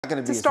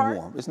Going to be as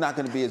warm. It's not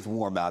going to be as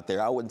warm out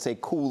there. I wouldn't say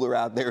cooler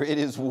out there. It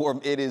is warm.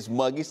 It is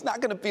muggy. It's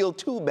not going to feel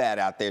too bad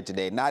out there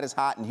today. Not as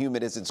hot and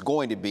humid as it's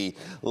going to be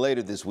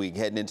later this week,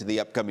 heading into the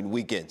upcoming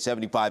weekend.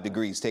 75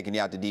 degrees taking you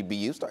out to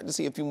DBU. Starting to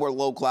see a few more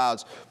low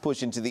clouds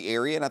push into the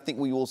area, and I think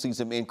we will see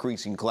some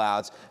increasing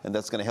clouds, and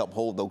that's going to help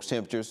hold those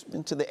temperatures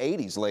into the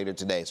 80s later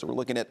today. So we're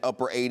looking at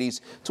upper 80s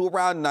to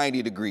around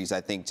 90 degrees,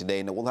 I think, today,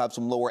 and then we'll have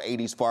some lower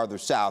 80s farther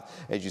south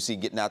as you see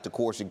getting out to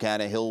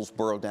Corsicana,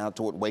 Hillsborough, down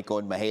toward Waco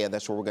and Mejia.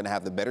 That's where we're going to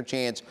have the better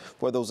chance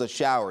for those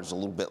showers a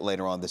little bit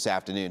later on this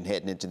afternoon,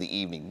 heading into the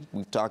evening.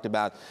 We've talked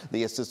about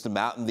the system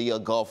out in the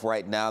Gulf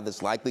right now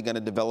that's likely going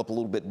to develop a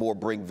little bit more,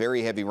 bring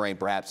very heavy rain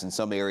perhaps in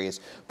some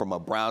areas from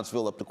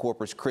Brownsville up to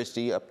Corpus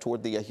Christi, up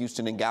toward the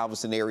Houston and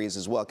Galveston areas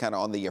as well, kind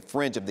of on the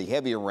fringe of the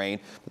heavier rain,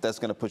 but that's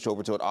going to push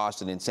over toward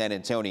Austin and San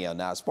Antonio.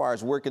 Now, as far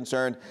as we're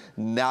concerned,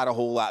 not a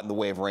whole lot in the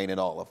way of rain at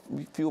all.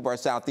 A few of our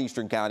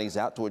southeastern counties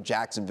out toward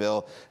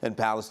Jacksonville and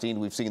Palestine,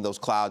 we've seen those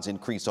clouds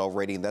increase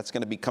already, and that's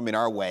going to be coming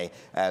our way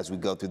as we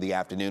go through the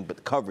afternoon. But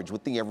the coverage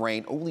with the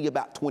rain only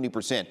about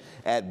 20%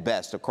 at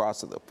best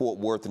across the Fort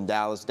Worth and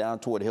Dallas, down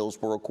toward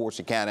Hillsborough,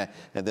 Corsicana,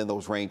 and then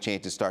those rain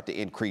chances start to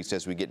increase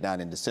as we get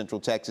down into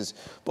central Texas.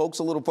 Folks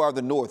a little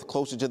farther north,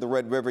 closer to the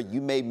Red River,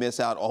 you may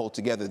miss out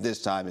altogether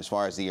this time as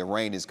far as the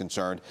rain is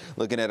concerned.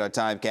 Looking at our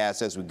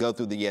timecast as we go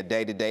through the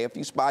day-to-day, a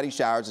few spotty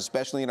showers,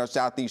 especially in our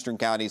southeastern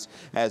counties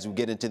as we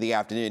get into the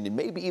afternoon, and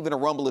maybe even a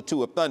rumble or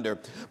two of thunder.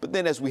 But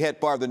then as we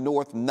head farther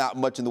north, not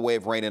much in the way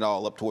of rain at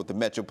all up toward the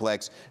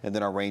Metroplex, and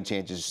then our rain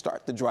chances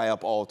start to dry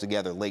up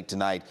altogether late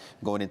tonight,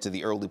 going into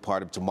the early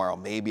part of tomorrow.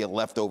 Maybe a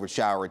leftover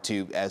shower or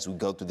two as we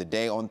go through the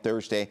day on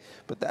Thursday,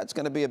 but that's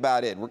going to be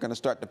about it. We're going to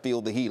start to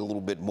feel the heat a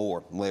little bit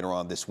more later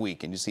on this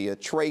week, and you see a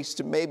trace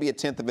to maybe a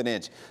tenth of an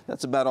inch.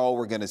 That's about all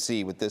we're going to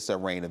see with this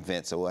rain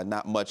event, so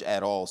not much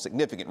at all.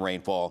 Significant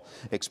rainfall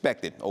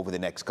expected over the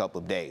next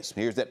couple of days.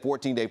 Here's that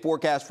 14-day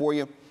forecast for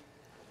you.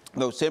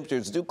 Those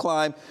temperatures do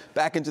climb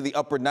back into the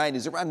upper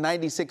 90s, around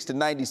 96 to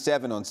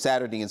 97 on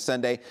Saturday and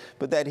Sunday.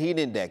 But that heat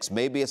index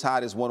may be as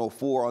hot as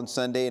 104 on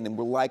Sunday, and then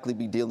we'll likely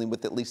be dealing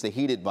with at least a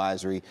heat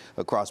advisory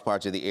across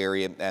parts of the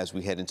area as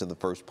we head into the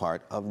first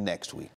part of next week.